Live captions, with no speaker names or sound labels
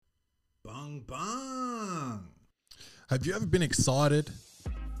bang, bang. Have you ever been excited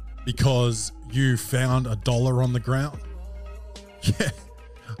because you found $1 on the ground? Yeah,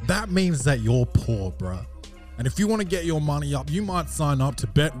 that means that you're poor, bruh. And if you want to get your money up, you might sign up to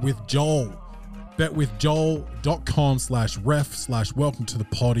Bet with Joel. betwithjoel.com/ref/welcome to the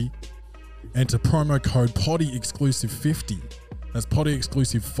potty. Enter promo code potty exclusive 50. That's potty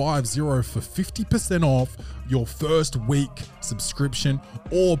exclusive 50 for 50% off your first week subscription,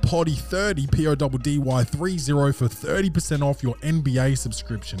 or potty 30 PODDY 30 for 30% off your NBA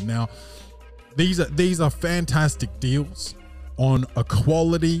subscription. Now, these are fantastic deals on a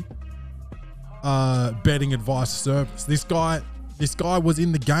quality betting advice service. This guy was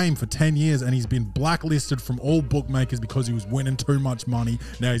in the game for 10 years and he's been blacklisted from all bookmakers because he was winning too much money.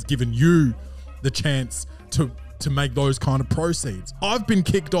 Now he's given you the chance to make those kind of proceeds. I've been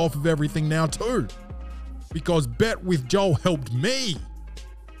kicked off of everything now too, because Bet with Joel helped me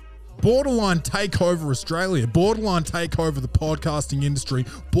borderline take over Australia, borderline take over the podcasting industry,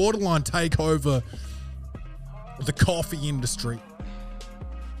 borderline take over the coffee industry.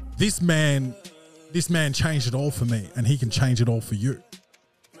 This man changed it all for me, and he can change it all for you.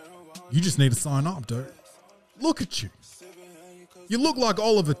 You just need to sign up, dude. Look at you. You look like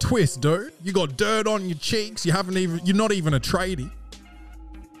Oliver Twist, dude. You got dirt on your cheeks. You're not even a tradie.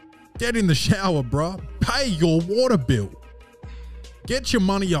 Get in the shower, bruh. Pay your water bill. Get your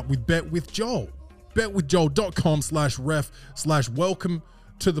money up with Bet with Joel. betwithjoel.com/ref/welcome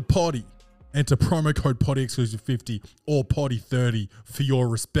to the potty. Enter promo code potty exclusive 50 or potty 30 for your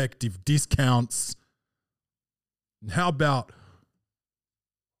respective discounts. And how about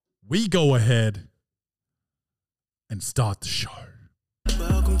we go ahead and start the show?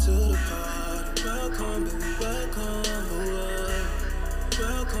 Welcome to the party. Welcome, baby, welcome.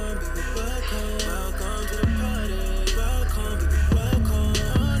 Welcome, baby, welcome. Welcome to the party. Welcome, baby, welcome.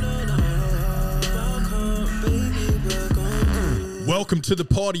 Welcome, baby, welcome. Welcome to the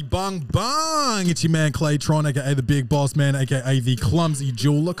party, bang, bang. It's your man Claytron, aka the Big Boss Man, aka the Clumsy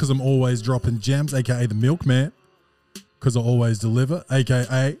Jeweler, because I'm always dropping gems, aka the Milkman, because I always deliver,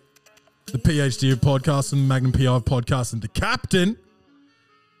 aka the PhD of podcasting, the Magnum PI of podcasting, the Captain.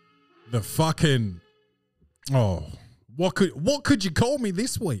 The fucking, what could you call me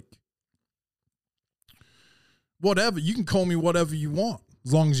this week? Whatever. You can call me whatever you want,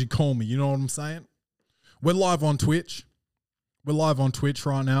 as long as you call me. You know what I'm saying? We're live on Twitch. We're live on Twitch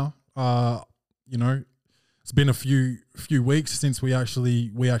right now. It's been a few weeks since we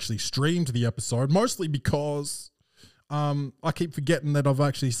actually streamed the episode, mostly because I keep forgetting that I've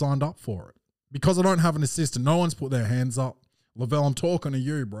actually signed up for it. Because I don't have an assistant. No one's put their hands up. Lavelle, I'm talking to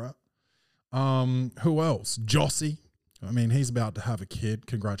you, bro. Who else? Jossie. I mean, he's about to have a kid.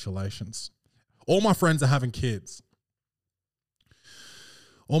 Congratulations. All my friends are having kids.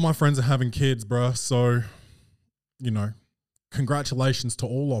 Bro. So, congratulations to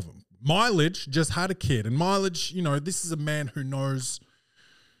all of them. Mileage just had a kid. And Mileage, this is a man who knows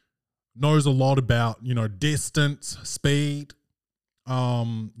a lot about, distance, speed,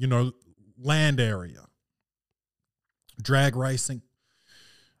 land area, drag racing.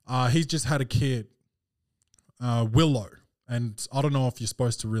 He's just had a kid, Willow. And I don't know if you're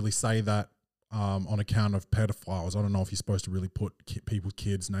supposed to really say that on account of pedophiles. I don't know if you're supposed to really put people's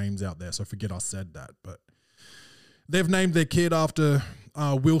kids' names out there. So forget I said that. But they've named their kid after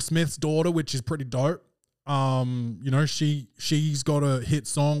Will Smith's daughter, which is pretty dope. She's got a hit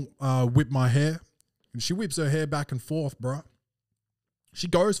song, Whip My Hair. And she whips her hair back and forth, bro. She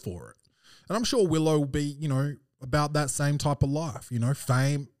goes for it. And I'm sure Willow will be, about that same type of life,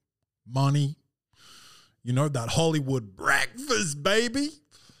 fame, money, that Hollywood breakfast, baby.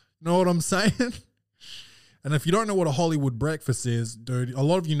 You know what I'm saying? And if you don't know what a Hollywood breakfast is, dude, a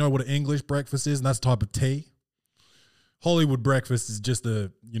lot of you know what an English breakfast is, and that's a type of tea. Hollywood breakfast is just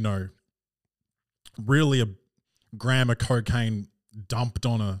really a gram of cocaine dumped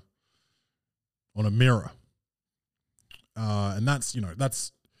on a mirror. And that's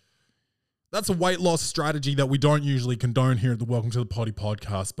a weight loss strategy that we don't usually condone here at the Welcome to the Potty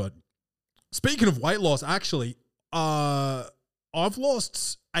podcast. But speaking of weight loss, actually, I've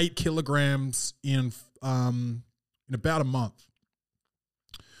lost 8 kilograms in about a month,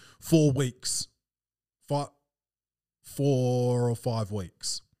 4 weeks, 4 or 5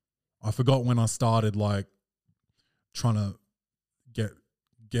 weeks. I forgot when I started trying to get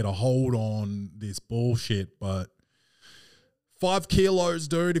a hold on this bullshit, but 5 kilos,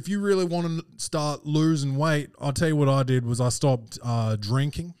 dude. If you really want to start losing weight, I'll tell you what I did was I stopped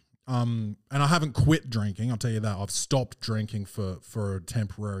drinking. And I haven't quit drinking. I'll tell you that. I've stopped drinking for a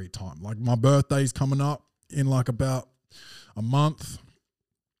temporary time. Like my birthday's coming up in about a month.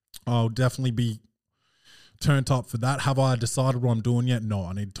 I'll definitely be turned up for that. Have I decided what I'm doing yet? No,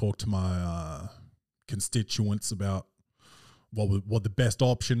 I need to talk to my constituents about what the best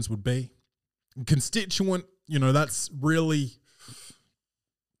options would be. Constituent, that's really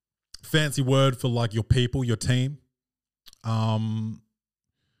fancy word for like your people, your team. And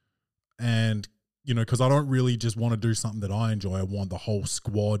because I don't really just want to do something that I enjoy. I want the whole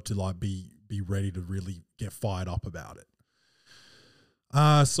squad to like be ready to really get fired up about it.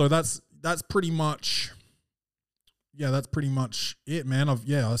 So that's pretty much, that's pretty much it, man.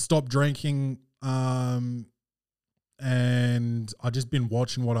 I stopped drinking, and I've just been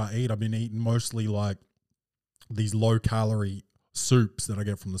watching what I eat. I've been eating mostly like these low calorie soups that I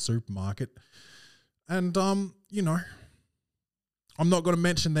get from the supermarket. And, I'm not going to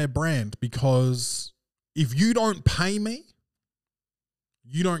mention their brand because if you don't pay me,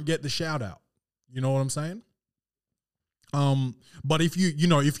 you don't get the shout out. You know what I'm saying? But if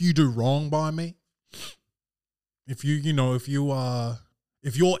if you do wrong by me, if you're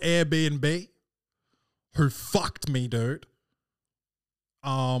Airbnb who fucked me, dude,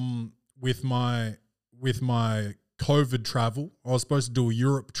 with my COVID travel, I was supposed to do a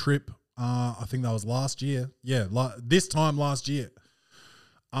Europe trip. I think that was last year. Yeah, this time last year.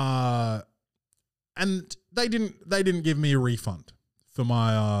 And they didn't give me a refund for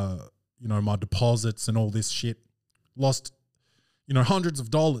my my deposits and all this shit. Lost hundreds of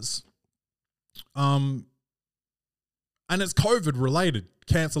dollars. And it's COVID related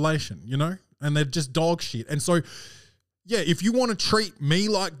cancellation, and they're just dog shit. And so if you want to treat me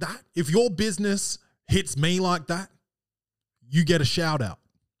like that, if your business hits me like that, you get a shout out.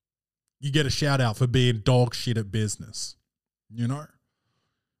 You get a shout out for being dog shit at business,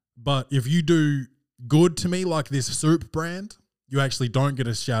 But if you do good to me like this soup brand, you actually don't get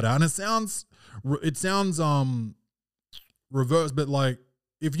a shout out. And it sounds reverse, but like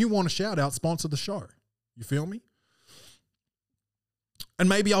if you want a shout out, sponsor the show. You feel me? And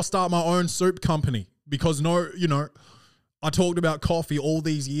maybe I'll start my own soup company because I talked about coffee all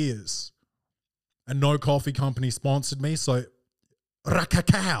these years and no coffee company sponsored me. So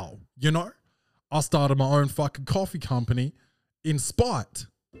rakakao, I started my own fucking coffee company in spite.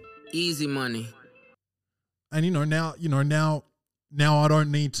 Easy money. And now I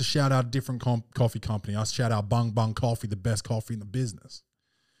don't need to shout out a different coffee company. I shout out Bung Bung Coffee, the best coffee in the business.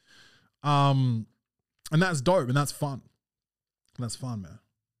 And that's dope and that's fun. That's fun, man.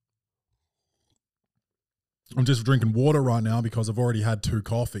 I'm just drinking water right now because I've already had 2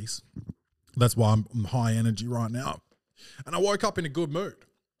 coffees. That's why I'm high energy right now. And I woke up in a good mood.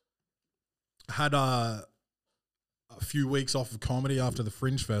 I had a few weeks off of comedy after the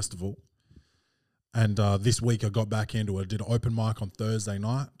Fringe Festival. And this week I got back into it. I did an open mic on Thursday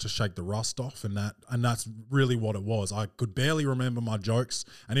night to shake the rust off, and that's really what it was. I could barely remember my jokes,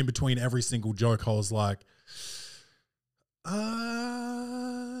 and in between every single joke I was like,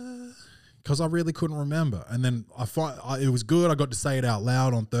 because I really couldn't remember. And then it was good. I got to say it out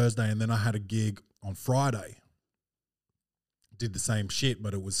loud on Thursday, and then I had a gig on Friday. Did the same shit,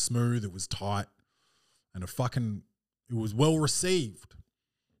 but it was smooth, it was tight, and it was well received.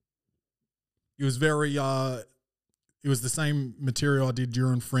 It was very, it was the same material I did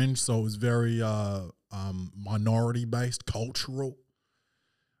during Fringe, so it was very minority-based, cultural.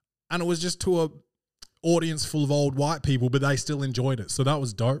 And it was just to a audience full of old white people, but they still enjoyed it. So that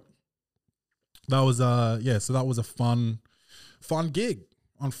was dope. That was, so that was a fun gig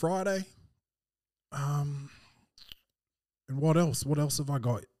on Friday. And what else? What else have I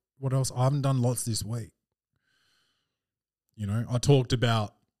got? What else? I haven't done lots this week. I talked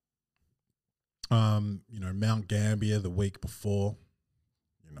about Mount Gambier the week before,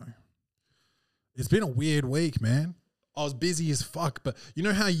 It's been a weird week, man. I was busy as fuck, but you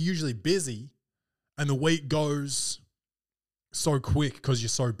know how you're usually busy and the week goes so quick because you're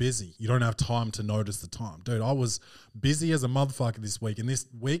so busy. You don't have time to notice the time. Dude, I was busy as a motherfucker this week, and this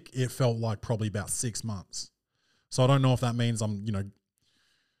week it felt like probably about 6 months. So I don't know if that means I'm, a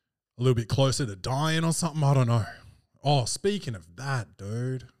little bit closer to dying or something. I don't know. Oh, speaking of that,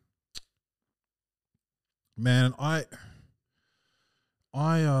 dude. Man, I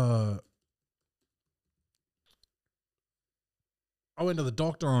went to the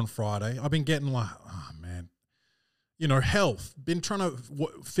doctor on Friday. I've been getting like, health. Been trying to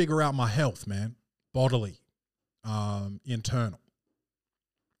figure out my health, man. Bodily, internal.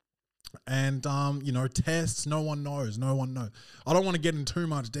 And, tests, no one knows. I don't want to get in too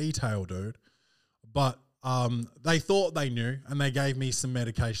much detail, dude. But they thought they knew, and they gave me some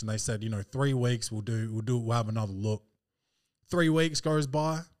medication. They said, 3 weeks we'll have another look. 3 weeks goes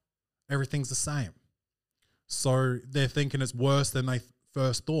by, everything's the same. So they're thinking it's worse than they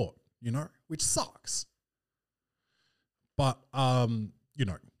first thought. you know, which sucks. But, you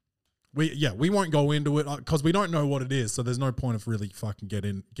know, we won't go into it because we don't know what it is. So there's no point of really fucking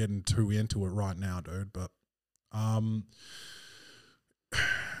getting too into it right now, dude. But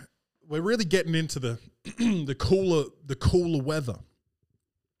we're really getting into the the cooler weather.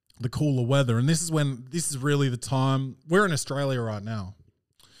 The cooler weather. And this is really the time. We're in Australia right now.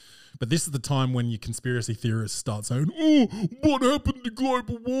 But this is the time when your conspiracy theorists start saying, oh, what happened to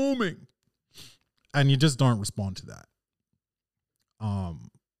global warming? And you just don't respond to that.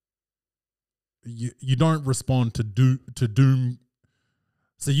 You don't respond to doom.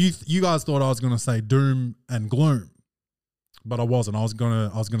 So you guys thought I was going to say doom and gloom, but I wasn't. I was going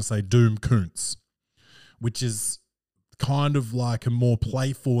to say doom coons, which is kind of like a more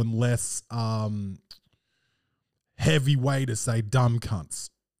playful and less heavy way to say dumb cunts.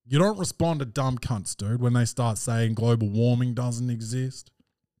 You don't respond to dumb cunts, dude, when they start saying global warming doesn't exist.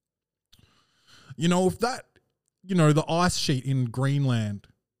 You know, if that, you know, the ice sheet in Greenland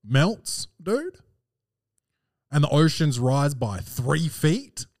melts, dude, and the oceans rise by 3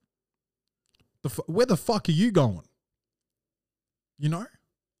 feet, where the fuck are you going? You know?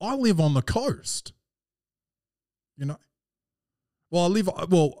 I live on the coast. You know? Well,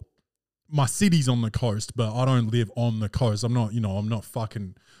 my city's on the coast, but I don't live on the coast. I'm not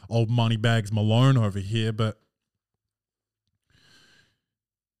fucking old Moneybags Malone over here, but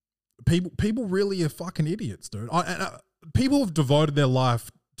people really are fucking idiots, dude. People have devoted their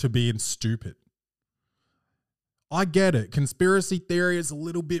life to being stupid. I get it. Conspiracy theory is a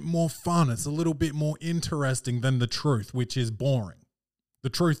little bit more fun. It's a little bit more interesting than the truth, which is boring. The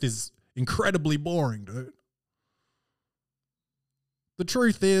truth is incredibly boring, dude. The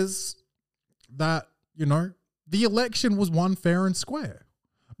truth is that, you know, the election was won fair and square.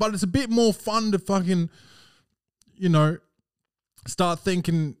 But it's a bit more fun to fucking, you know, start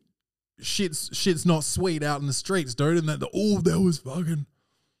thinking shit's not sweet out in the streets, dude. And that was fucking,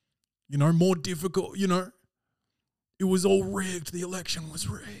 you know, more difficult, you know. It was all rigged. The election was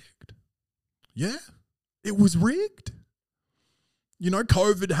rigged. Yeah, it was rigged. You know,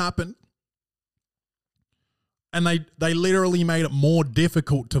 COVID happened. And they literally made it more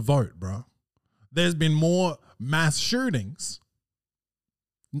difficult to vote, bro. There's been more mass shootings,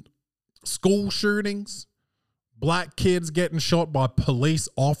 school shootings, black kids getting shot by police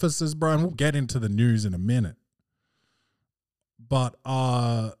officers, bro. And we'll get into the news in a minute. But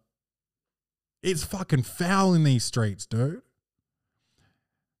it's fucking foul in these streets, dude.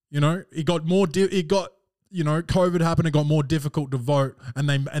 You know, you know, COVID happened, it got more difficult to vote, and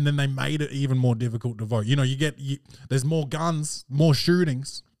then they made it even more difficult to vote. You know, there's more guns, more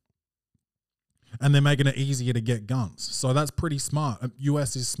shootings, and they're making it easier to get guns. So that's pretty smart.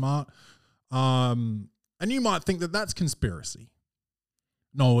 US is smart. And you might think that that's conspiracy.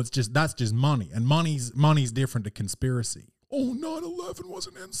 No, that's just money. And money's different to conspiracy. Oh, 9/11 was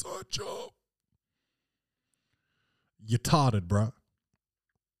an inside job. You're tarded, bro.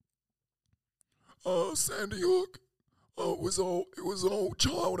 Oh, Sandy Hook. Oh, it was all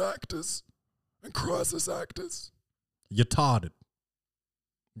child actors and crisis actors. You're tarded.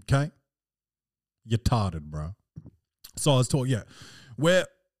 Okay? You're tarded, bro. So I was talking,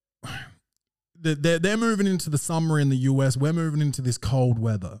 they're moving into the summer in the US. We're moving into this cold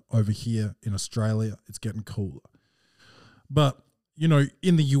weather over here in Australia. It's getting cooler. But, you know,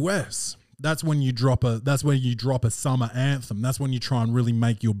 in the US, that's when you drop a summer anthem. That's when you try and really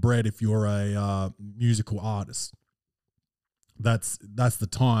make your bread if you're a musical artist. That's the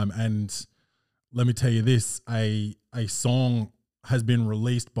time. And let me tell you this, a song has been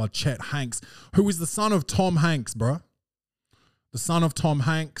released by Chet Hanks, who is the son of Tom Hanks, bro. The son of Tom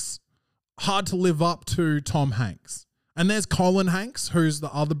Hanks. Hard to live up to Tom Hanks. And there's Colin Hanks, who's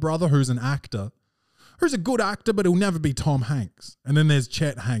the other brother, who's an actor. Who's a good actor, but he'll never be Tom Hanks. And then there's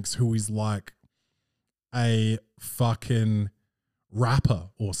Chet Hanks, who is like a fucking rapper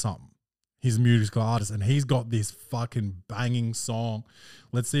or something. He's a musical artist, and he's got this fucking banging song.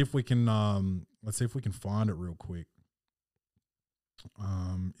 Let's see if we can find it real quick.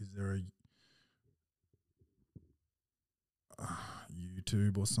 Is there a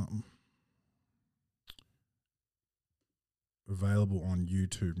YouTube or something available on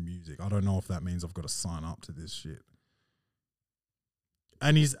YouTube Music? I don't know if that means I've got to sign up to this shit.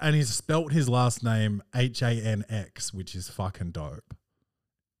 And he's spelt his last name Hanx, which is fucking dope.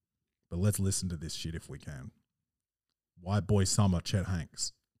 But let's listen to this shit if we can. White Boy Summer, Chet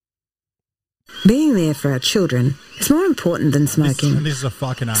Hanks. Being there for our children is more important than smoking. This is a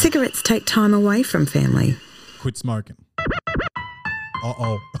fucking ad. Cigarettes take time away from family. Quit smoking.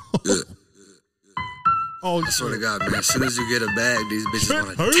 Uh-oh. Oh, I swear to God, man. As soon as you get a bag, these bitches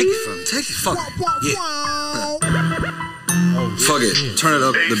want to take it from you. Take it, fuck it. Yeah. Fuck it. Turn it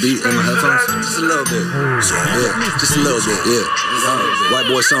up, the beat in my headphones. Just a little bit. Yeah, just a little bit. Yeah. White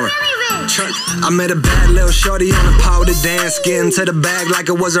boy summer. I met a bad little shorty on a powder dance, getting to the bag like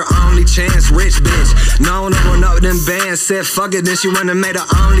it was her only chance. Rich bitch, known to run up them bands. Said fuck it, then she went and made her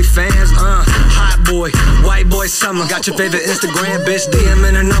OnlyFans. Hot boy, white boy summer. Got your favorite Instagram bitch, DM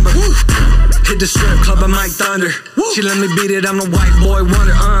in her number. Hit the strip club, I'm like thunder. She let me beat it, I'm the white boy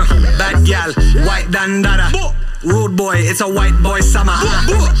wonder. Bad gal, white dandada. Rude boy, it's a white boy summer.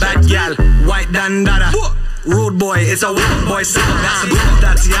 Bad gal, white dandada. Rude boy, it's a white boy summer.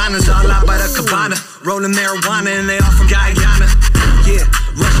 That's Tatiana's all out by the cabana. Rolling marijuana and they all from Guyana. Yeah,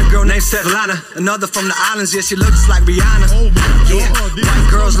 Russian girl named Svetlana. Another from the islands, yeah, she looks like Rihanna. Yeah, white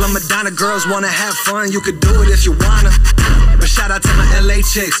girls love Madonna. Girls wanna have fun, you could do it if you wanna. But shout out to my LA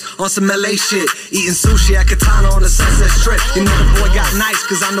chicks on some LA shit. Eating sushi at Katana on the Sunset Strip. You know the boy got nice,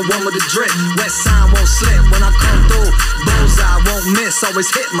 cause I'm the one with the drip. West side won't slip when I come through. Bullseye won't miss,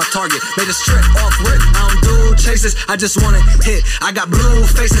 always hit my target. Made a strip off rip, I don't do chases, I just wanna hit. I got blue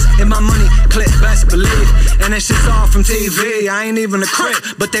faces in my money clip, best believe. And that shit's all from TV, I ain't even a crip,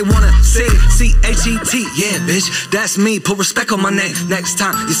 but they wanna see C-H-E-T. Yeah, bitch, that's me, put respect on my name. Next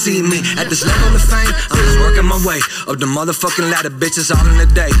time you see me at this level of fame, I'm just working my way up the motherfucking ladder, bitches all in the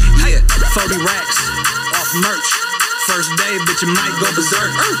day. Yeah, 40 racks off merch. First day, bitch, you might go berserk.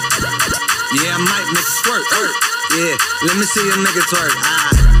 Yeah, I might make it squirt. Yeah, let me see you make it twerk.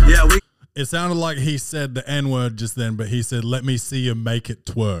 Yeah, we. It sounded like he said the N-word just then, but he said, "Let me see you make it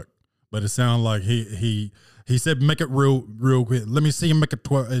twerk." But it sounded like he said, "Make it real quick. Let me see you make it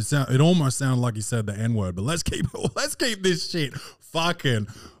twerk." It almost sounded like he said the N-word. But let's keep this shit fucking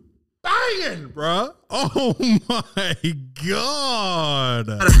banging, bruh. Oh my God.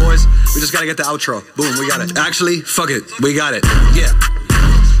 Got it, boys. We just gotta get the outro. Boom, we got it. Actually, fuck it. We got it. Yeah.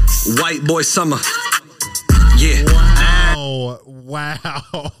 White boy summer. Yeah. Wow.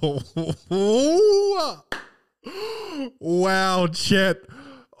 Wow, Chet.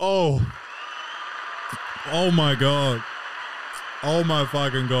 Oh my God. Oh my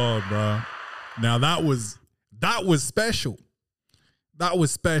fucking God, bro. Now that was special. That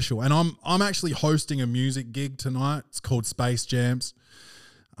was special. And I'm actually hosting a music gig tonight. It's called Space Jams.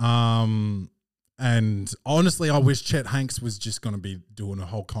 And honestly, I wish Chet Hanks was just going to be doing a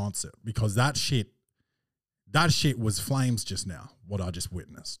whole concert, because that shit was flames just now, what I just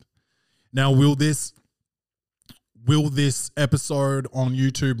witnessed. Now, will this episode on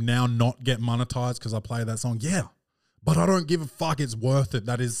YouTube now not get monetized because I play that song? Yeah, but I don't give a fuck. It's worth it.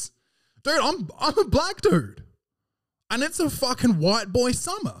 That is, dude, I'm a black dude, and it's a fucking white boy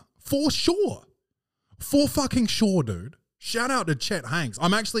summer for sure, for fucking sure, dude. Shout out to Chet Hanks.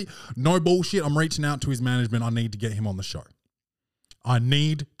 I'm actually, no bullshit, I'm reaching out to his management. I need to get him on the show. I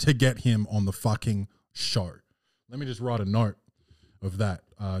need to get him on the fucking show. Let me just write a note of that.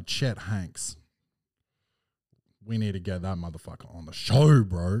 Chet Hanks. We need to get that motherfucker on the show,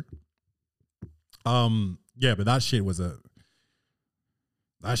 bro. Yeah, but that shit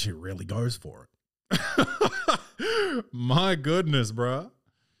really goes for it. My goodness, bro.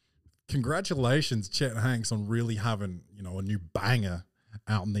 Congratulations, Chet Hanks, on really having, a new banger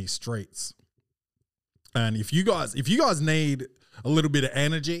out in these streets. And if you guys need a little bit of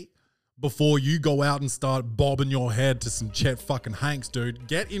energy before you go out and start bobbing your head to some Chet fucking Hanks, dude,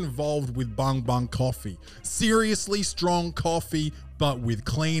 get involved with Bung Bung Coffee. Seriously strong coffee, but with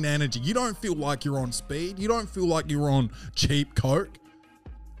clean energy. You don't feel like you're on speed. You don't feel like you're on cheap Coke.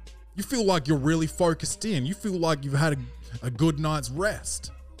 You feel like you're really focused in. You feel like you've had a good night's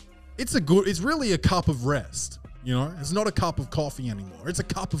rest. It's really a cup of rest, It's not a cup of coffee anymore. It's a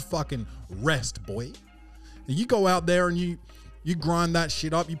cup of fucking rest, boy. And you go out there and you grind that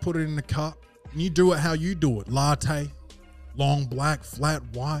shit up, you put it in a cup, and you do it how you do it. Latte, long black, flat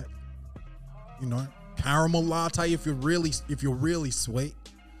white, caramel latte if you're really sweet.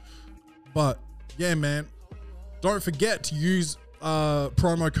 But yeah, man, don't forget to use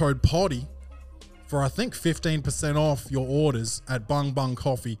promo code PODDY for I think 15% off your orders at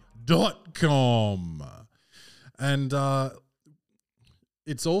bungbungcoffee.com. And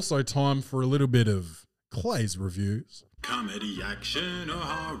it's also time for a little bit of Clay's reviews. Comedy, action, or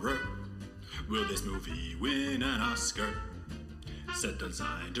horror? Will this movie win an Oscar? Set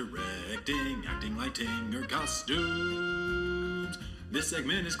design, directing, acting, lighting, or costumes? This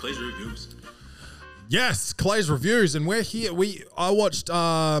segment is Clay's Reviews. Yes, Clay's Reviews, and we're here. I watched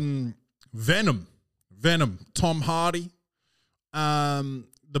Venom, Tom Hardy,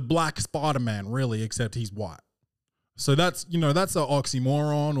 the Black Spider-Man, really, except he's white. So that's an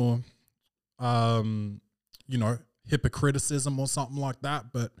oxymoron, or hypocriticism or something like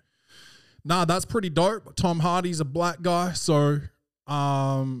that. But nah, that's pretty dope. Tom Hardy's a black guy, so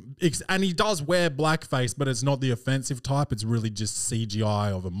and he does wear blackface, but it's not the offensive type. It's really just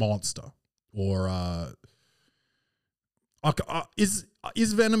CGI of a monster. Or is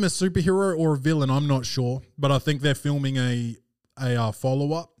Venom a superhero or a villain? I'm not sure, but I think they're filming a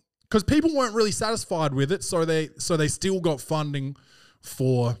follow up because people weren't really satisfied with it, so they still got funding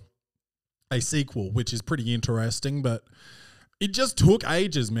for a sequel, which is pretty interesting. But it just took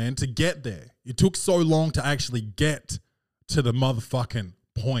ages, man, to get there. It took so long to actually get to the motherfucking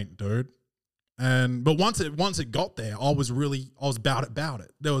point, dude. But once it got there, I was about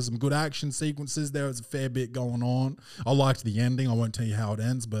it. There was some good action sequences. There was a fair bit going on. I liked the ending. I won't tell you how it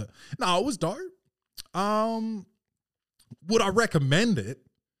ends, but no, it was dope. Would I recommend it?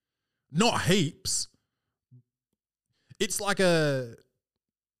 Not heaps. It's like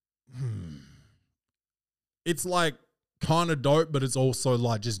it's like kind of dope, but it's also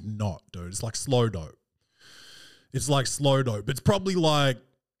like just not, dude. It's like slow dope. It's like slow dope. It's probably like,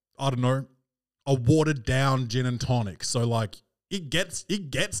 I don't know, a watered down gin and tonic. So like it gets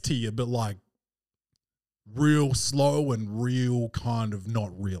to you, but like real slow and real kind of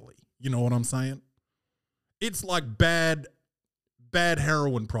not really. You know what I'm saying? It's like bad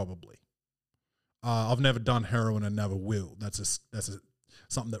heroin probably. I've never done heroin and never will. That's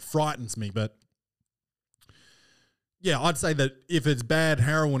something that frightens me. But yeah, I'd say that if it's bad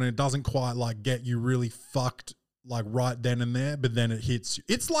heroin and it doesn't quite like get you really fucked like right then and there, but then it hits you.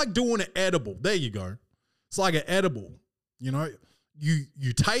 It's like doing an edible. There you go. It's like an edible. You know,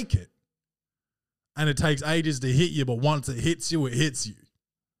 you take it and it takes ages to hit you, but once it hits you, it hits you.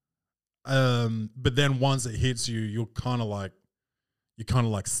 But then once it hits you, you're kind of like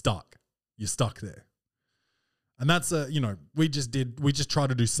stuck. You're stuck there. And that's we just try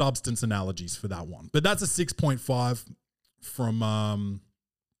to do substance analogies for that one. But that's a 6.5 from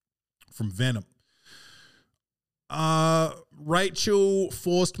Venom. Rachel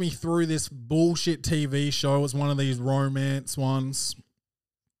forced me through this bullshit TV show. It's one of these romance ones.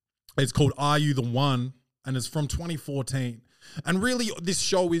 It's called Are You the One? And it's from 2014. And really, this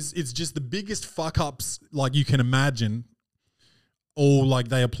show it's just the biggest fuck ups like you can imagine. All like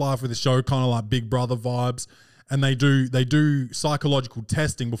they apply for the show, kind of like Big Brother vibes. And they do psychological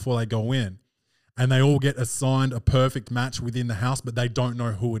testing before they go in. And they all get assigned a perfect match within the house, but they don't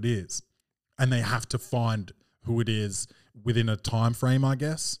know who it is. And they have to find who it is within a time frame, I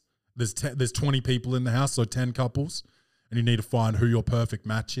guess. There's 20 people in the house, so 10 couples, and you need to find who your perfect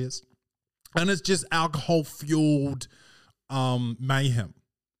match is. And it's just alcohol-fueled mayhem.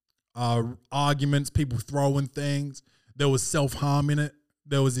 Arguments, people throwing things. There was self-harm in it.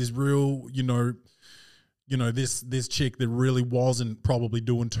 There was this real, this chick that really wasn't probably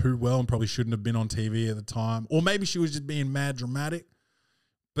doing too well and probably shouldn't have been on TV at the time. Or maybe she was just being mad dramatic.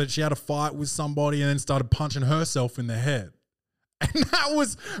 But she had a fight with somebody and then started punching herself in the head. And that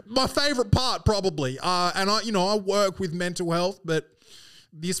was my favorite part probably. And I work with mental health, but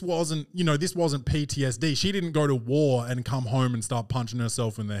this wasn't PTSD. She didn't go to war and come home and start punching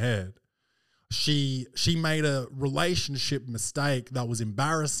herself in the head. She made a relationship mistake that was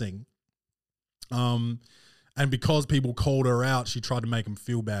embarrassing. And because people called her out, she tried to make them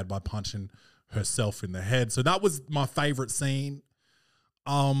feel bad by punching herself in the head. So that was my favorite scene.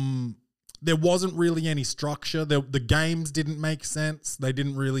 There wasn't really any structure. The games didn't make sense. It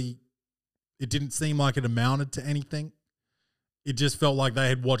didn't seem like it amounted to anything. It just felt like they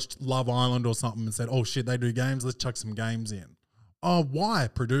had watched Love Island or something and said, oh shit, they do games. Let's chuck some games in. Oh, why,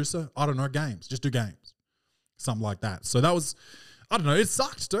 producer? I don't know, games. Just do games. Something like that. So that was, I don't know. It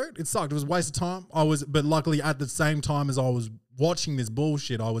sucked, dude. It sucked. It was a waste of time. But luckily at the same time as I was watching this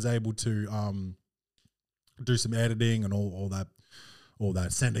bullshit, I was able to, do some editing and all that,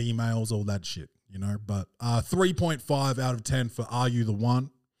 send emails, all that shit, but 3.5 out of 10 for Are You the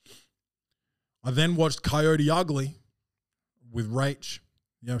One? I then watched Coyote Ugly with Rach.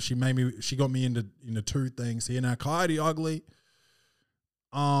 She got me into two things here. Now, Coyote Ugly,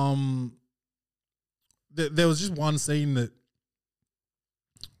 there was just one scene that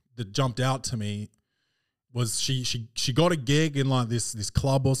jumped out to me. Was she got a gig in like this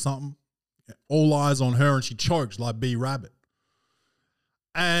club or something, all eyes on her, and she choked like B Rabbit.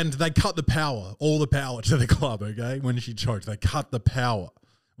 And they cut the power, all the power to the club, okay? When she choked, they cut the power,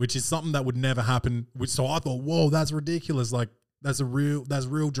 which is something that would never happen. So I thought, whoa, that's ridiculous. Like, that's real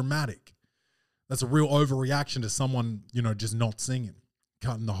dramatic. That's a real overreaction to someone, just not singing,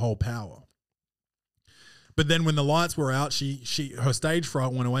 cutting the whole power. But then when the lights were out, her stage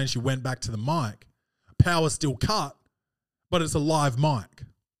fright went away and she went back to the mic. Power still cut, but it's a live mic.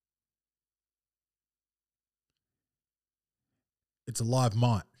 it's a live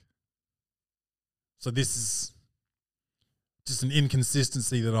mic. So this is just an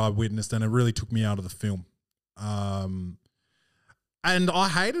inconsistency that I witnessed, and it really took me out of the film. And I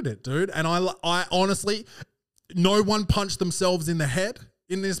hated it, dude. And I honestly, no one punched themselves in the head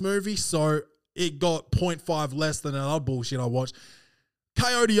in this movie, so it got 0.5 less than another bullshit I watched.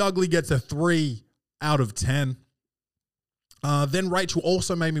 Coyote Ugly gets a 3 out of 10. Then Rachel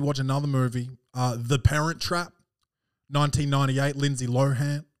also made me watch another movie, The Parent Trap, 1998, Lindsay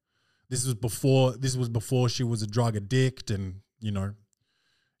Lohan. This was before she was a drug addict and,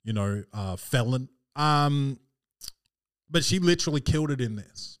 felon. But she literally killed it in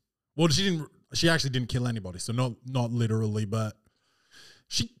this. Well, she actually didn't kill anybody, so not literally, but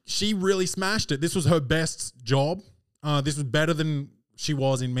she really smashed it. This was her best job. This was better than she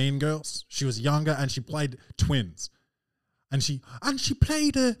was in Mean Girls. She was younger and she played twins. And she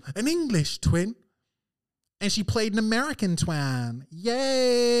played an English twin. And she played an American twin.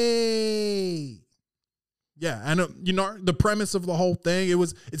 Yay! Yeah, and the premise of the whole thing,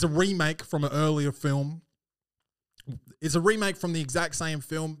 it's a remake from an earlier film. It's a remake from the exact same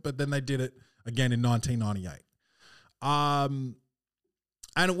film, but then they did it again in 1998. And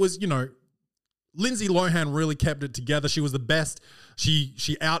it was, Lindsay Lohan really kept it together. She was the best. She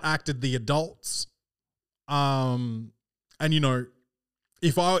outacted the adults. And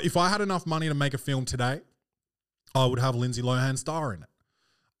if I had enough money to make a film today, I would have Lindsay Lohan star in it.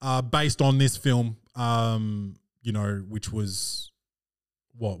 Based on this film, which was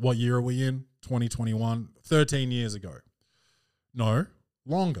what year are we in? 2021, 13 years ago. No,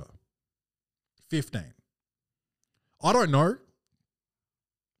 longer. 15. I don't know.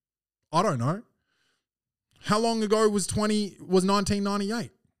 How long ago was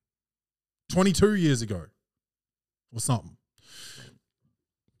 1998? 22 years ago or something.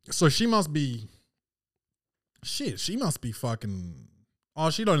 So she must be fucking,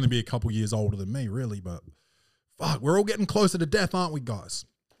 she'd only be a couple years older than me, really, but fuck, we're all getting closer to death, aren't we, guys?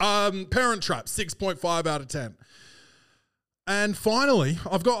 Parent Trap, 6.5 out of 10. And finally,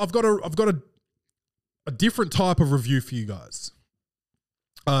 I've got a different type of review for you guys.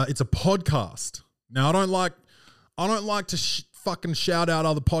 It's a podcast. Now, I don't like to fucking shout out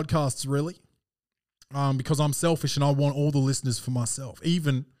other podcasts, really, because I'm selfish and I want all the listeners for myself.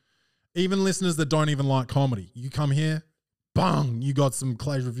 Even listeners that don't even like comedy. You come here, bang, you got some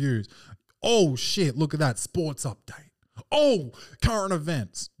Clay's reviews. Oh shit, look at that sports update. Oh, current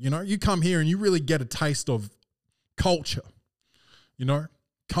events. You come here and you really get a taste of culture.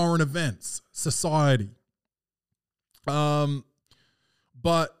 Current events, society. But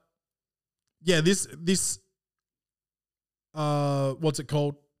yeah, this what's it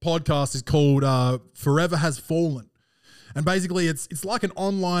called? Podcast is called Forever Has Fallen. And basically it's like an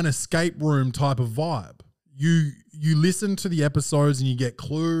online escape room type of vibe. You listen to the episodes and you get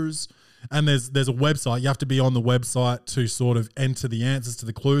clues, and there's a website. You have to be on the website to sort of enter the answers to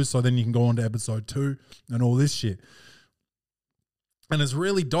the clues, so then you can go on to episode 2 and all this shit. And it's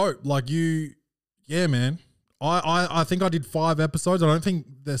really dope. Yeah, man. I think I did 5 episodes. I don't think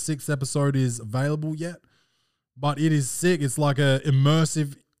the 6th episode is available yet, but it is sick. It's like a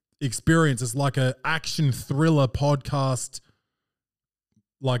immersive experience. It's like a action thriller podcast,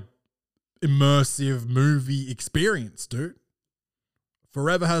 like immersive movie experience, dude.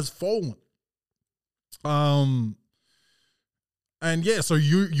 Forever Has Fallen. And yeah, so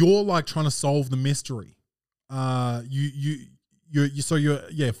you're like trying to solve the mystery.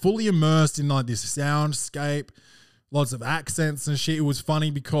 You're fully immersed in like this soundscape, lots of accents and shit. It was funny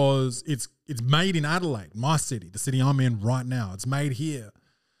because it's made in Adelaide, my city, the city I'm in right now. It's made here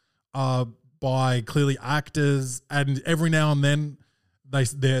by clearly actors, and every now and then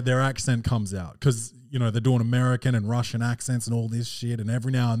their accent comes out because they're doing American and Russian accents and all this shit, and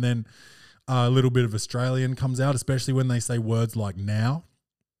every now and then a little bit of Australian comes out, especially when they say words like now.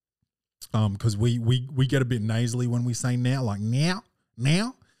 Because we get a bit nasally when we say now, like now,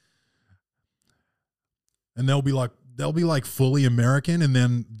 and they'll be like fully American, and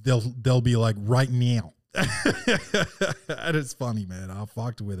then they'll be like right now, and it's funny, man. I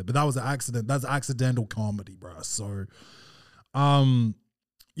fucked with it, but that was an accident. That's accidental comedy, bro. So,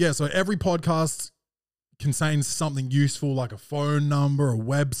 yeah. So every podcast contains something useful, like a phone number, a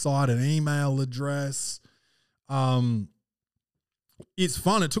website, an email address. It's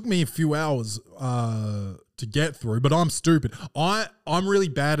fun. It took me a few hours to get through, but I'm stupid. I'm really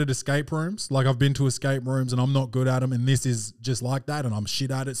bad at escape rooms. Like, I've been to escape rooms and I'm not good at them, and this is just like that, and I'm shit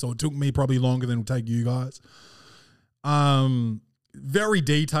at it. So it took me probably longer than it'll take you guys. Very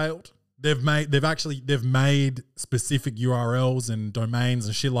detailed. They've made specific URLs and domains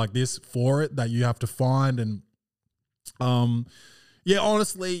and shit like this for it that you have to find, and Yeah,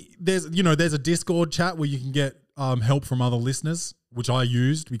 honestly, there's a Discord chat where you can get help from other listeners, which I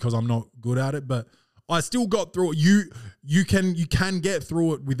used because I'm not good at it, but I still got through it. You can get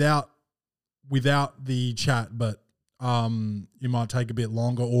through it without the chat, but it might take a bit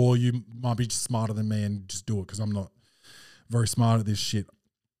longer, or you might be just smarter than me and just do it because I'm not very smart at this shit.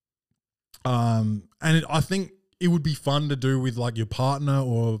 I think it would be fun to do with like your partner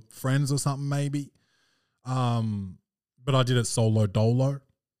or friends or something maybe. But I did it solo dolo,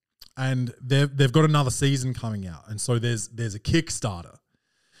 and they've got another season coming out, and so there's a Kickstarter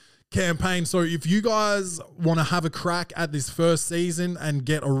campaign. So if you guys want to have a crack at this first season and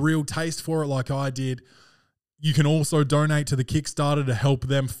get a real taste for it like I did, you can also donate to the Kickstarter to help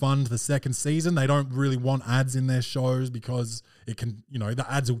them fund the second season. They don't really want ads in their shows because it can, the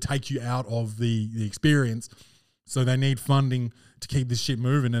ads will take you out of the experience. So they need funding to keep this shit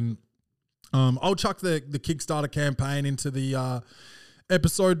moving. And I'll chuck the Kickstarter campaign into the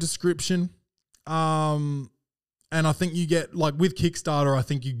episode description. And I think you get, like with Kickstarter, I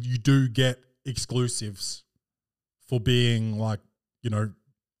think you do get exclusives for being like,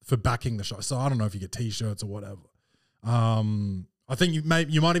 for backing the show. So I don't know if you get t-shirts or whatever. I think you might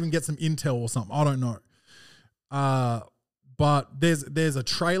even get some intel or something. I don't know. But there's a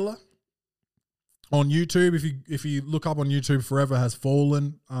trailer on YouTube. If you look up on YouTube, Forever Has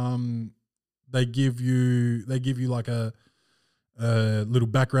Fallen, they give you like a little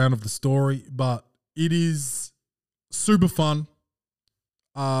background of the story, but it is super fun,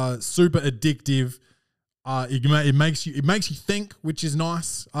 super addictive. It makes you think, which is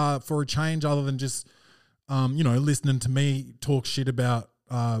nice for a change, other than just listening to me talk shit about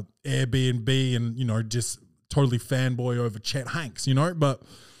Airbnb and just totally fanboy over Chet Hanks, But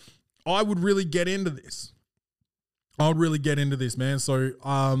I would really get into this. Man. So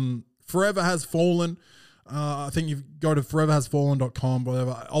Forever Has Fallen. I think you go to foreverhasfallen.com,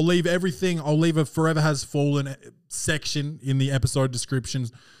 whatever. I'll leave everything. I'll leave a Forever Has Fallen section in the episode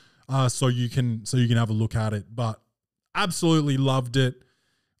descriptions, so you can have a look at it. But absolutely loved it.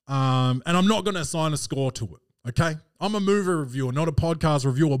 And I'm not going to assign a score to it. Okay, I'm a movie reviewer, not a podcast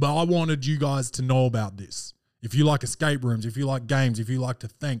reviewer, but I wanted you guys to know about this. If you like escape rooms, if you like games, if you like to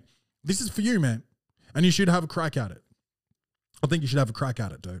think, this is for you, man. And you should have a crack at it. I think you should have a crack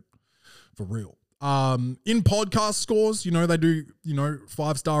at it, dude. For real. In podcast scores, they do,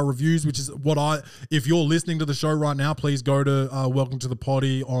 5-star reviews, which is what if you're listening to the show right now, please go to Welcome to the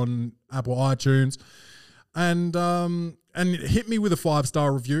Potty on Apple iTunes and hit me with a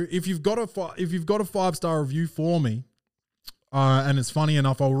 5-star review. If you've got a 5-star review for me, and it's funny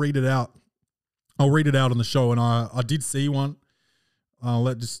enough, I'll read it out on the show. And I did see one.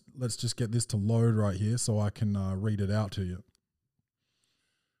 Let's just get this to load right here so I can read it out to you.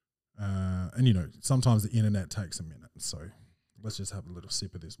 And sometimes the internet takes a minute, so let's just have a little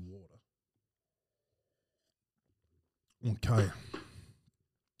sip of this water. Okay.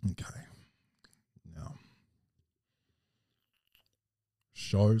 Now,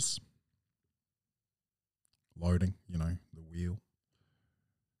 shows, loading, the wheel.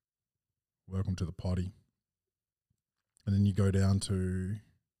 Welcome to the Potty. And then you go down to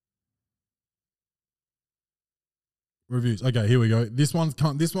reviews. Okay, here we go. This one's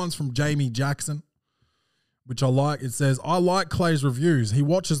from Jamie Jackson, which I like. It says, I like Clay's reviews. He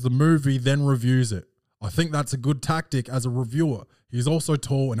watches the movie, then reviews it. I think that's a good tactic as a reviewer. He's also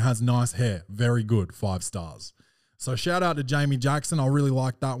tall and has nice hair. Very good. 5 stars. So shout out to Jamie Jackson. I really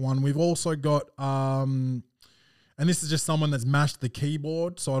like that one. We've also got, and this is just someone that's mashed the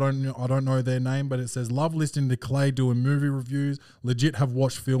keyboard, so I don't know their name, but it says, love listening to Clay doing movie reviews. Legit have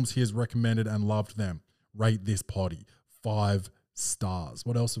watched films he has recommended and loved them. Rate this potty. 5 stars.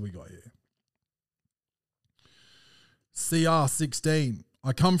 What else have we got here? CR16.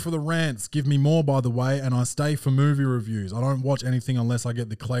 I come for the rants. Give me more, by the way, and I stay for movie reviews. I don't watch anything unless I get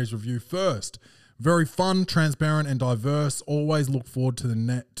the Clay's review first. Very fun, transparent, and diverse. Always look forward to the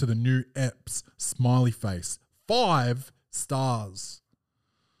new eps. Smiley face. 5 stars.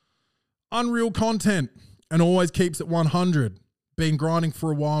 Unreal content and always keeps it 100. Been grinding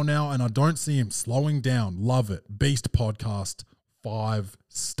for a while now and I don't see him slowing down. Love it. Beast podcast. 5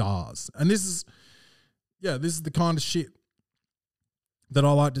 stars. And this is the kind of shit that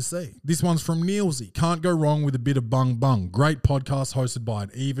I like to see. This one's from Neilsy. Can't go wrong with a bit of bung bung. Great podcast hosted by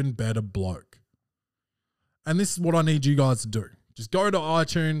an even better bloke. And this is what I need you guys to do. Just go to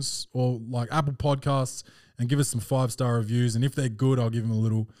iTunes or like Apple Podcasts and give us some 5-star reviews. And if they're good, I'll give them a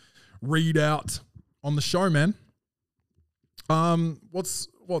little readout on the show, man.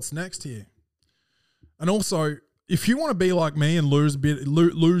 What's next here? And also, if you want to be like me and lose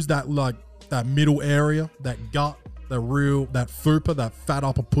that middle area, that gut, that fupa, that fat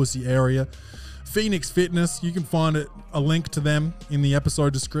upper pussy area. Phoenix Fitness, you can find a link to them in the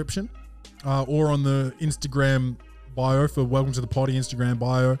episode description or on the Instagram bio for Welcome to the Potty Instagram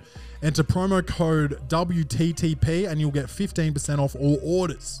bio. Enter promo code WTTP and you'll get 15% off all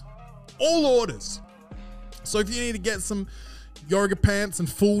orders. All orders. So if you need to get some yoga pants and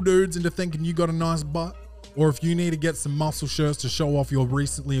fool dudes into thinking you got a nice butt, or if you need to get some muscle shirts to show off your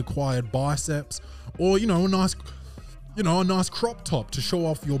recently acquired biceps, or a nice crop top to show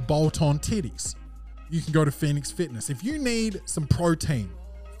off your bolt-on titties, you can go to Phoenix Fitness. If you need some protein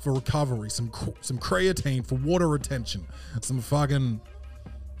for recovery, some creatine for water retention, some fucking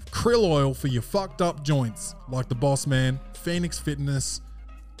krill oil for your fucked up joints, like the boss man, Phoenix Fitness,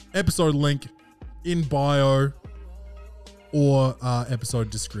 episode link in bio or episode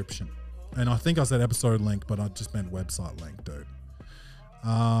description. And I think I said episode link, but I just meant website link, dude.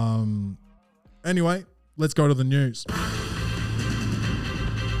 Anyway, let's go to the news.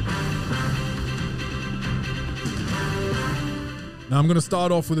 Now I'm going to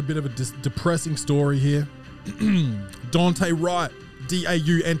start off with a bit of a depressing story here. Daunte Wright,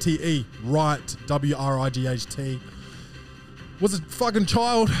 Daunte Wright, Wright, was a fucking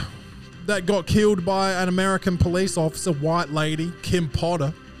child that got killed by an American police officer, white lady, Kim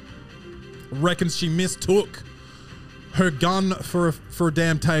Potter. Reckons she mistook her gun for a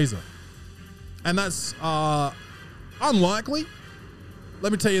damn taser. And that's unlikely.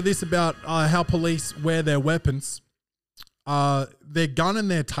 Let me tell you this about how police wear their weapons. Their gun and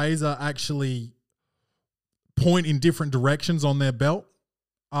their taser actually point in different directions on their belt.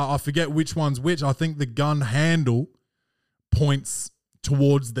 I forget which one's which. I think the gun handle points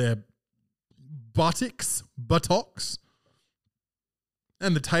towards their buttocks,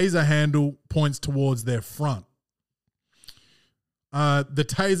 and the taser handle points towards their front. The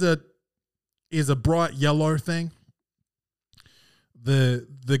taser is a bright yellow thing. The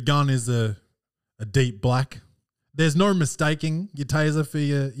gun is a deep black. There's no mistaking your taser for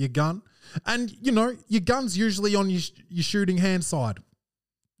your gun. And, your gun's usually on your shooting hand side.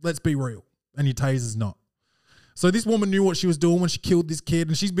 Let's be real. And your taser's not. So this woman knew what she was doing when she killed this kid,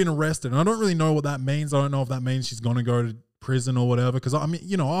 and she's been arrested. And I don't really know what that means. I don't know if that means she's going to go to prison or whatever, because, I've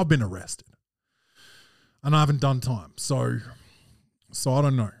been arrested. And I haven't done time. So I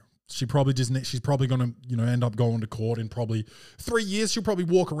don't know. She's probably going to, end up going to court in probably 3 years. She'll probably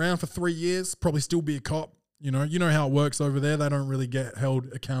walk around for 3 years, probably still be a cop. You know how it works over there. They don't really get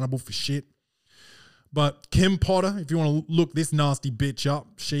held accountable for shit. But Kim Potter, if you want to look this nasty bitch up,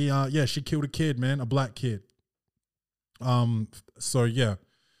 she killed a kid, man, a black kid. So yeah,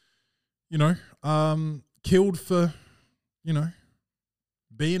 killed for,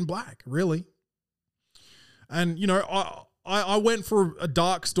 being black, really. And, I went for a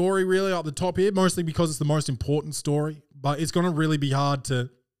dark story really up the top here, mostly because it's the most important story, but it's going to really be hard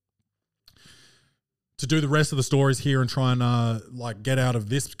to do the rest of the stories here and try and get out of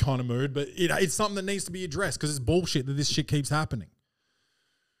this kind of mood. But it's something that needs to be addressed because it's bullshit that this shit keeps happening.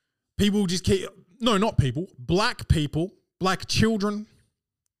 Black people, black children,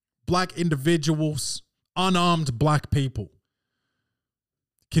 black individuals, unarmed black people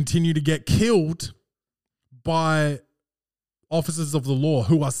continue to get killed by officers of the law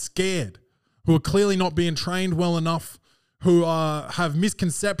who are scared, who are clearly not being trained well enough, who have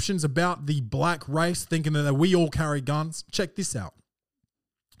misconceptions about the black race, thinking that we all carry guns. Check this out.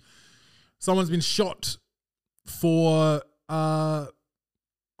 Someone's been shot for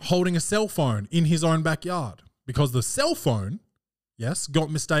holding a cell phone in his own backyard because the cell phone, yes,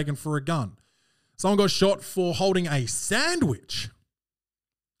 got mistaken for a gun. Someone got shot for holding a sandwich.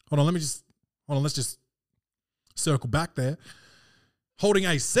 Let's just circle back there. Holding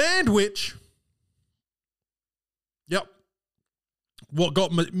a sandwich. Yep. What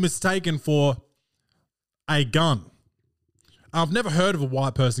got mistaken for a gun. I've never heard of a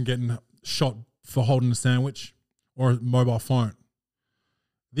white person getting shot for holding a sandwich or a mobile phone.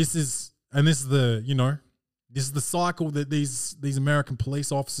 This is the cycle that these American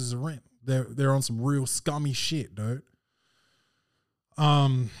police officers are in. They're on some real scummy shit, dude.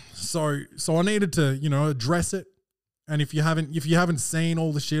 So I needed to, address it. And if you haven't seen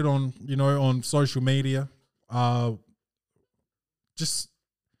all the shit on, on social media, I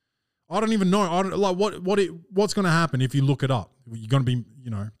don't even know. What's going to happen if you look it up? You're going to be,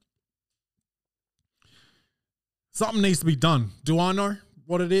 something needs to be done. Do I know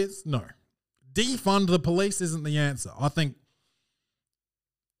what it is? No. Defund the police isn't the answer. I think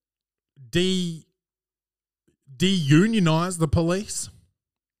de-unionize the police,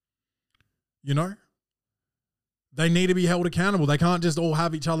 They need to be held accountable. They can't just all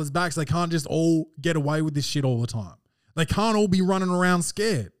have each other's backs. They can't just all get away with this shit all the time. They can't all be running around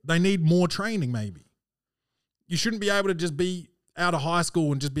scared. They need more training, maybe. You shouldn't be able to just be out of high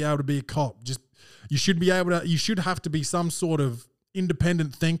school and just be able to be a cop. You should have to be some sort of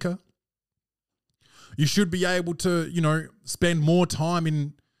independent thinker. You should be able to, spend more time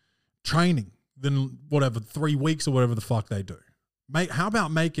in training than 3 weeks or whatever the fuck they do. How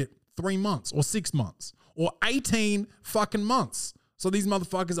about make it 3 months or 6 months or 18 fucking months so these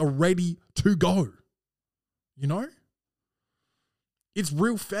motherfuckers are ready to go? It's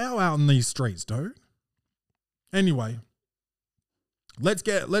real foul out in these streets, dude. Anyway, let's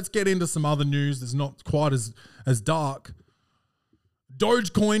get into some other news that's not quite as dark.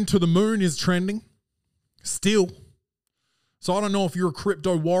 Dogecoin to the moon is trending still. So I don't know if you're a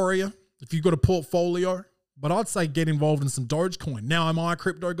crypto warrior, if you've got a portfolio, but I'd say get involved in some Dogecoin. Now, am I a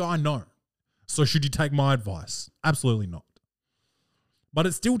crypto guy? No. So should you take my advice? Absolutely not. But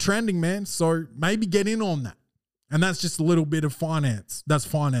it's still trending, man. So maybe get in on that. And that's just a little bit of finance. That's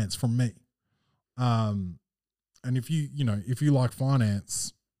finance from me. And if you like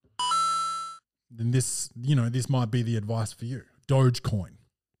finance, then this might be the advice for you. Dogecoin.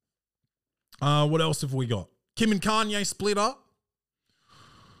 What else have we got? Kim and Kanye split up.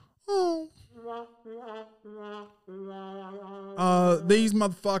 Oh. These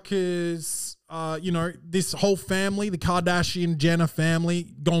motherfuckers, this whole family, the Kardashian-Jenner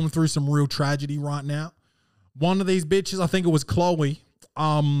family, going through some real tragedy right now. One of these bitches, I think it was Khloe,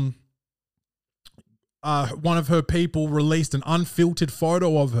 one of her people released an unfiltered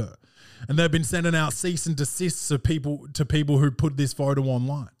photo of her. And they've been sending out cease and desists to people who put this photo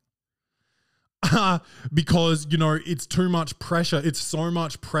online. Because, it's too much pressure. It's so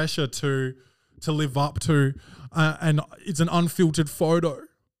much pressure to live up to. And it's an unfiltered photo.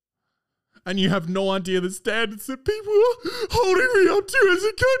 And you have no idea the standards that people are holding me up to as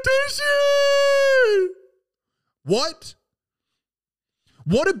a Kardashian. What?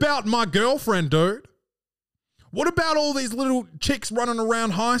 What about my girlfriend, dude? What about all these little chicks running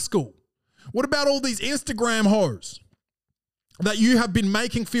around high school? What about all these Instagram hoes that you have been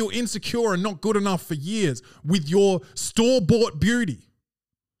making feel insecure and not good enough for years with your store-bought beauty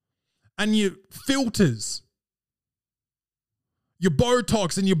and your filters, your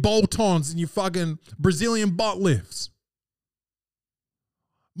Botox and your bolt-ons and your fucking Brazilian butt lifts?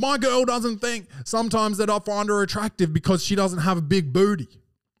 My girl doesn't think sometimes that I find her attractive because she doesn't have a big booty.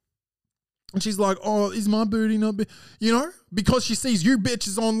 And she's like, oh, is my booty not big? Because she sees you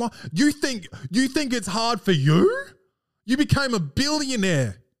bitches online. You think it's hard for you? You became a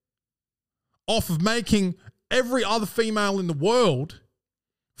billionaire off of making every other female in the world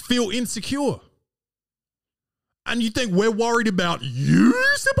feel insecure. And you think we're worried about you,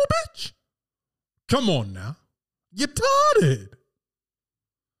 simple bitch? Come on now. You're retarded.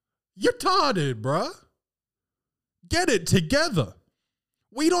 You're retarded, bruh. Get it together.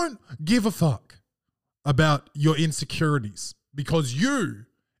 We don't give a fuck about your insecurities because you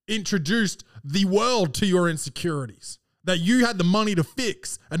introduced the world to your insecurities that you had the money to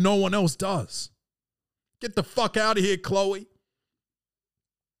fix and no one else does. Get the fuck out of here, Khloe.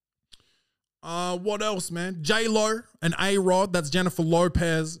 What else, man? J-Lo and A-Rod, that's Jennifer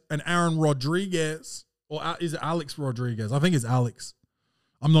Lopez and Aaron Rodriguez. Or is it Alex Rodriguez? I think it's Alex.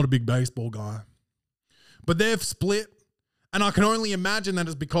 I'm not a big baseball guy. But they've split. And I can only imagine that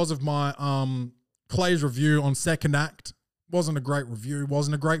it's because of my Clay's review on Second Act. Wasn't a great review.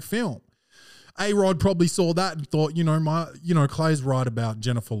 Wasn't a great film. A-Rod probably saw that and thought, Clay's right about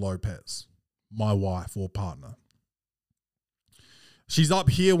Jennifer Lopez, my wife or partner. She's up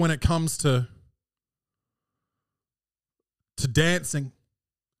here when it comes to dancing.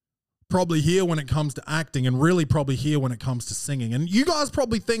 Probably here when it comes to acting, and really probably here when it comes to singing. And you guys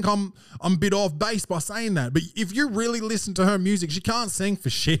probably think I'm a bit off base by saying that, but if you really listen to her music, she can't sing for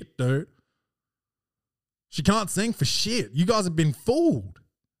shit, dude. She can't sing for shit. You guys have been fooled.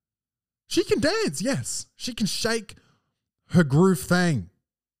 She can dance, yes. She can shake her groove thing.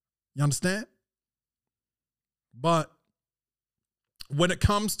 You understand? But when it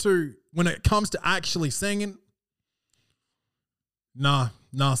comes to actually singing, Nah,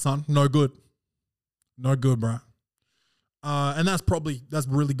 son, no good. No good, bro. And that's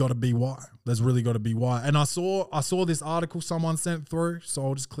really got to be why. That's really got to be why. And I saw this article someone sent through, so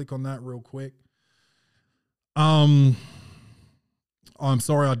I'll just click on that real quick. I'm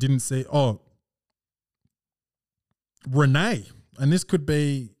sorry I didn't see. Oh, Renee, and this could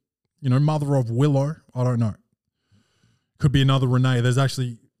be, mother of Willow. I don't know. Could be another Renee. There's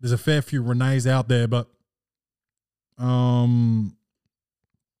a fair few Renees out there, but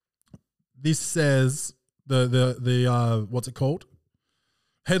this says what's it called?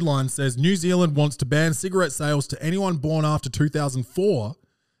 Headline says New Zealand wants to ban cigarette sales to anyone born after 2004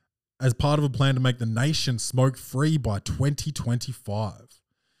 as part of a plan to make the nation smoke free by 2025.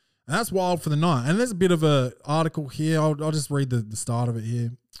 And that's wild for the night. And there's a bit of a article here. I'll just read the start of it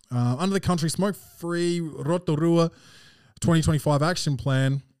here. Under the country smoke free Rotorua 2025 action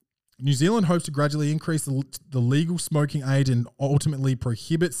plan, New Zealand hopes to gradually increase the legal smoking age and ultimately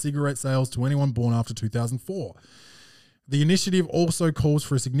prohibit cigarette sales to anyone born after 2004. The initiative also calls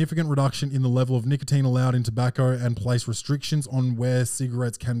for a significant reduction in the level of nicotine allowed in tobacco and place restrictions on where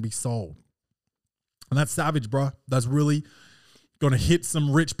cigarettes can be sold. And that's savage, bro. That's really going to hit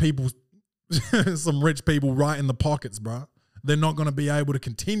some rich people right in the pockets, bro. They're not going to be able to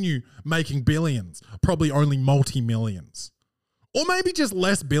continue making billions, probably only multi-millions. Or maybe just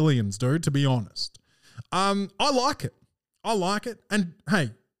less billions, dude, to be honest. I like it. And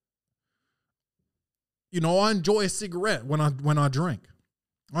hey, I enjoy a cigarette when I drink.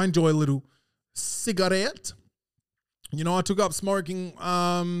 I enjoy a little cigarette. I took up smoking,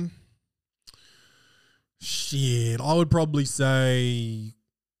 I would probably say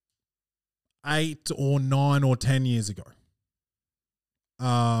 8 or 9 or 10 years ago.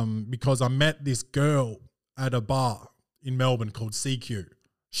 Because I met this girl at a bar in Melbourne called CQ.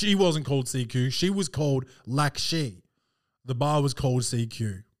 She wasn't called CQ. She was called Lakshmi. The bar was called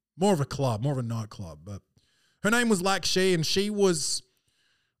CQ. More of a club, more of a nightclub. But her name was Lakshmi, and she was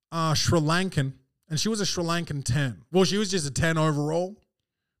Sri Lankan, and she was a Sri Lankan 10. Well, she was just a 10 overall,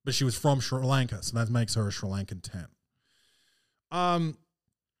 but she was from Sri Lanka, so that makes her a Sri Lankan 10.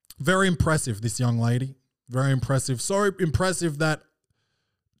 Very impressive, this young lady. Very impressive. So impressive that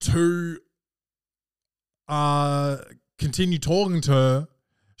to continue talking to her,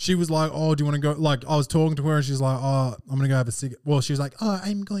 she was like, oh, do you want to go? Like, I was talking to her and she's like, oh, I'm going to go have a cigarette. Well, she was like, oh,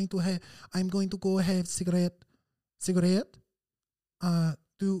 I'm going to go have cigarette.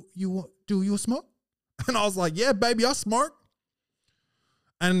 Do you smoke? And I was like, yeah, baby, I smoke.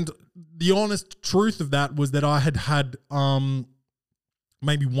 And the honest truth of that was that I had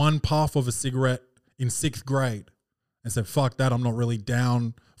maybe one puff of a cigarette in 6th grade and said, fuck that, I'm not really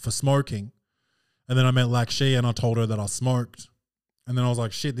down for smoking. And then I met Lakshmi and I told her that I smoked. And then I was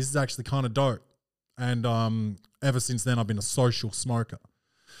like, shit, this is actually kind of dope. And ever since then, I've been a social smoker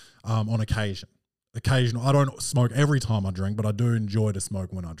on occasion. Occasional. I don't smoke every time I drink, but I do enjoy to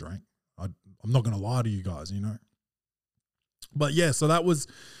smoke when I drink. I'm not going to lie to you guys, But yeah, so that was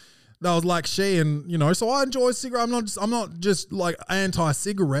Lakshmi, and so I enjoy cigarette. I'm not just like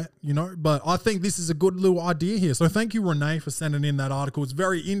anti-cigarette, but I think this is a good little idea here. So thank you, Renee, for sending in that article. It's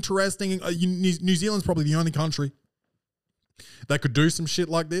very interesting. New Zealand's probably the only country that could do some shit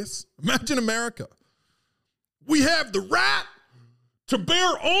like this. Imagine America. We have the right to bear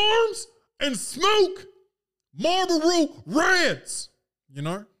arms and smoke Marlboro Reds.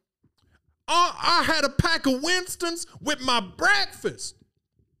 I had a pack of Winstons with my breakfast.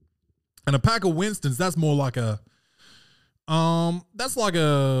 And a pack of Winstons, that's more like that's like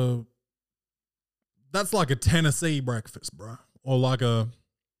a Tennessee breakfast, bro. Or like a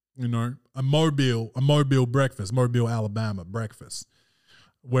Mobile breakfast, Mobile, Alabama breakfast.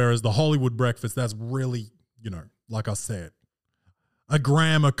 Whereas the Hollywood breakfast, that's really, like I said, a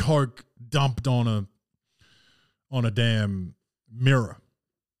gram of Coke dumped on a damn mirror.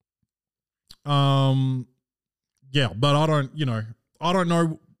 Yeah, but I don't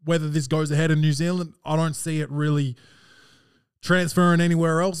know whether this goes ahead in New Zealand. I don't see it really transferring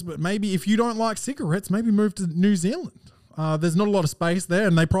anywhere else, but maybe if you don't like cigarettes, maybe move to New Zealand. There's not a lot of space there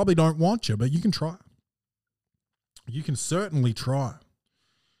and they probably don't want you, but you can try. You can certainly try.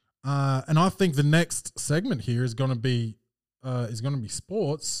 And I think the next segment here is going to be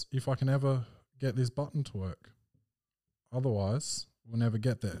sports, if I can ever get this button to work. Otherwise, we'll never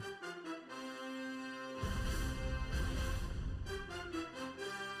get there.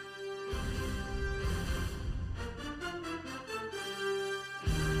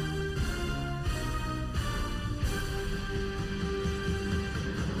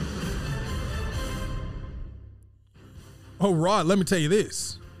 All right, let me tell you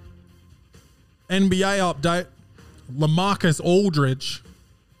this. NBA update. LaMarcus Aldridge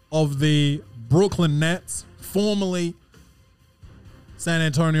of the Brooklyn Nets, formerly San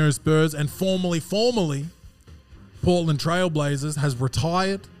Antonio Spurs, and formerly Portland Trailblazers, has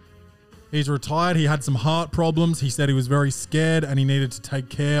retired. He's retired. He had some heart problems. He said he was very scared and he needed to take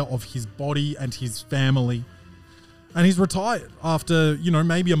care of his body and his family. And he's retired after,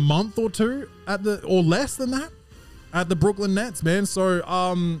 maybe a month or two or less than that. At the Brooklyn Nets, man. So,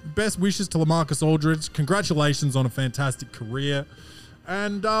 best wishes to LaMarcus Aldridge. Congratulations on a fantastic career.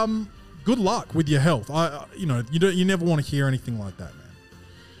 And good luck with your health. You never want to hear anything like that,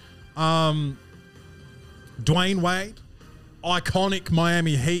 man. Dwayne Wade, iconic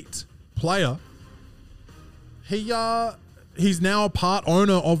Miami Heat player. He's now a part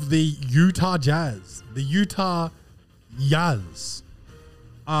owner of the Utah Jazz. The Utah Jazz.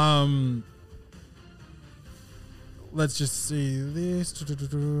 Let's just see this. The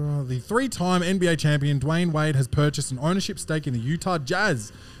 3-time NBA champion Dwayne Wade has purchased an ownership stake in the Utah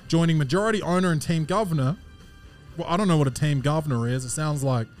Jazz, joining majority owner and team governor. Well, I don't know what a team governor is. It sounds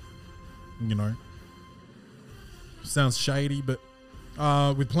like, sounds shady, but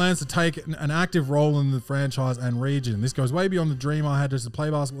with plans to take an active role in the franchise and region. This goes way beyond the dream I had just to play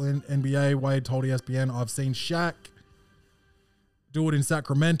basketball in NBA. Wade told ESPN, I've seen Shaq do it in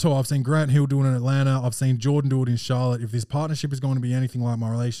Sacramento. I've seen Grant Hill do it in Atlanta. I've seen Jordan do it in Charlotte. If this partnership is going to be anything like my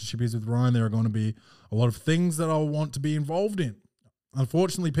relationship is with Ryan, there are going to be a lot of things that I want to be involved in.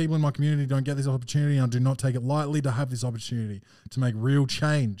 Unfortunately, people in my community don't get this opportunity, and I do not take it lightly to have this opportunity to make real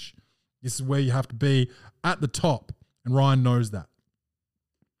change. This is where you have to be at the top, and Ryan knows that.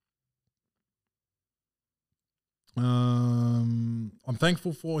 I'm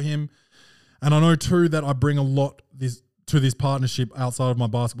thankful for him, and I know too that I bring a lot to this partnership outside of my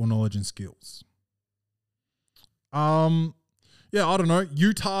basketball knowledge and skills. Yeah, I don't know.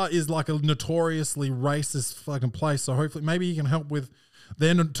 Utah is like a notoriously racist fucking place, so hopefully maybe he can help with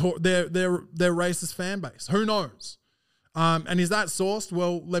their racist fan base. Who knows? And is that sourced?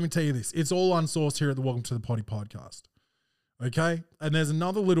 Well, let me tell you this. It's all unsourced here at the Welcome to the Potty podcast. Okay? And there's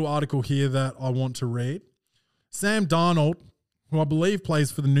another little article here that I want to read. Sam Darnold, who I believe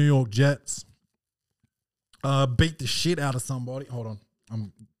plays for the New York Jets, beat the shit out of somebody. Hold on.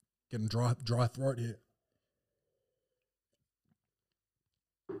 I'm getting dry throat here.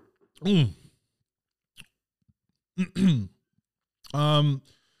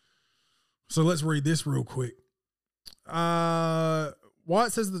 So let's read this real quick.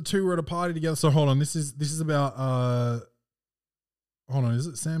 White says the two were at a party together. So hold on. This is about hold on, is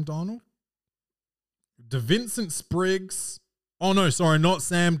it Sam Darnold? DeVincent Spriggs. Oh no, sorry, not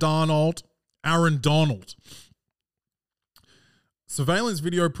Sam Darnold. Aaron Donald. Surveillance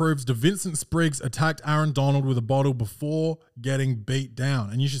video proves DeVincent Spriggs attacked Aaron Donald with a bottle before getting beat down.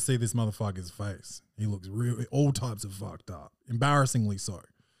 And you should see this motherfucker's face. He looks all types of fucked up. Embarrassingly so.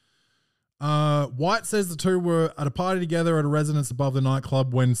 White says the two were at a party together at a residence above the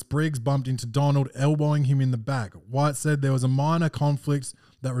nightclub when Spriggs bumped into Donald, elbowing him in the back. White said there was a minor conflict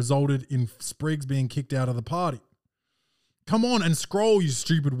that resulted in Spriggs being kicked out of the party. Come on and scroll, you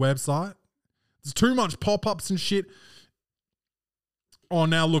stupid website. There's too much pop-ups and shit. Oh,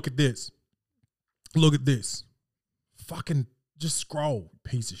 now look at this. Look at this. Fucking just scroll,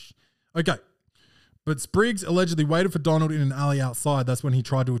 piece of shit. Okay. But Spriggs allegedly waited for Donald in an alley outside. That's when he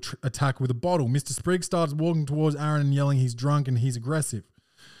tried to attack with a bottle. Mr. Spriggs starts walking towards Aaron and yelling he's drunk and he's aggressive.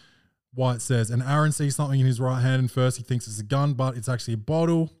 White says, and Aaron sees something in his right hand and first he thinks it's a gun, but it's actually a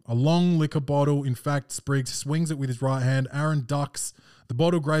bottle, a long liquor bottle. In fact, Spriggs swings it with his right hand. Aaron ducks. The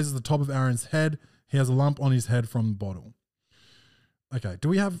bottle grazes the top of Aaron's head. He has a lump on his head from the bottle. Okay,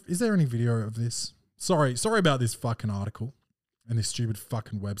 is there any video of this? Sorry about this fucking article and this stupid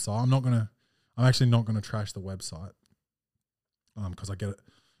fucking website. I'm actually not gonna trash the website. Because I get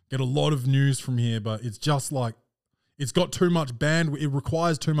a lot of news from here, but it's just like it's got too much bandwidth. It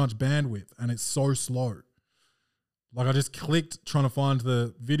requires too much bandwidth and it's so slow. Like I just clicked trying to find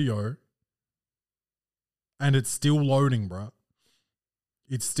the video and it's still loading, bro.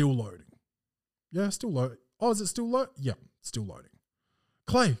 It's still loading. Yeah, still loading. Oh, is it still loading? Yeah, still loading.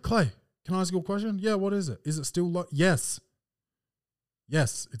 Clay, can I ask you a question? Yeah, what is it? Is it still loading? Yes,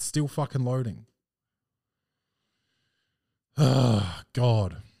 it's still fucking loading. Ah,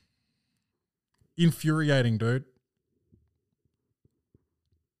 God. Infuriating, dude.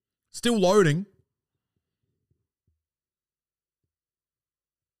 Still loading.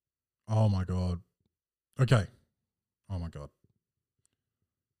 Oh my God. Okay. Oh my God.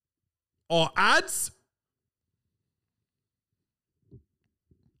 Oh, ads?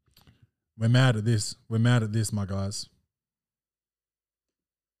 We're mad at this. We're mad at this, my guys.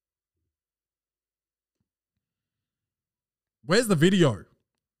 Where's the video?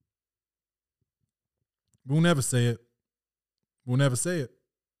 We'll never see it. We'll never see it.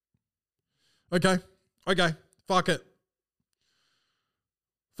 Okay. Fuck it.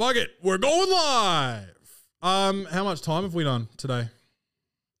 We're going live. How much time have we done today?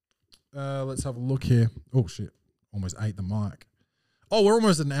 Let's have a look here. Oh shit. Almost ate the mic. Oh, we're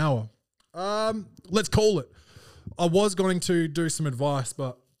almost at an hour. Let's call it. I was going to do some advice,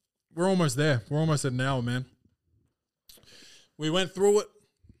 but we're almost there. We're almost at an hour, man. We went through it.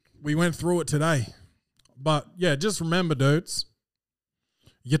 We went through it today. But yeah, just remember, dudes,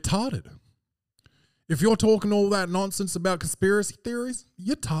 you're tarded. If you're talking all that nonsense about conspiracy theories,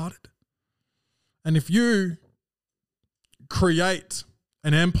 you're tarded. And if you create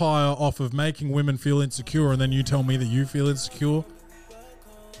an empire off of making women feel insecure and then you tell me that you feel insecure,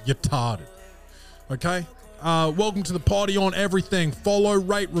 you're tarded. Okay? Welcome to the party on everything. Follow,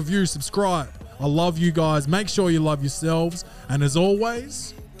 rate, review, subscribe. I love you guys. Make sure you love yourselves. And as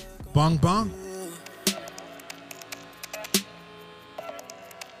always, bang bang.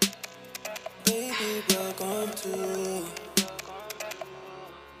 Baby, welcome to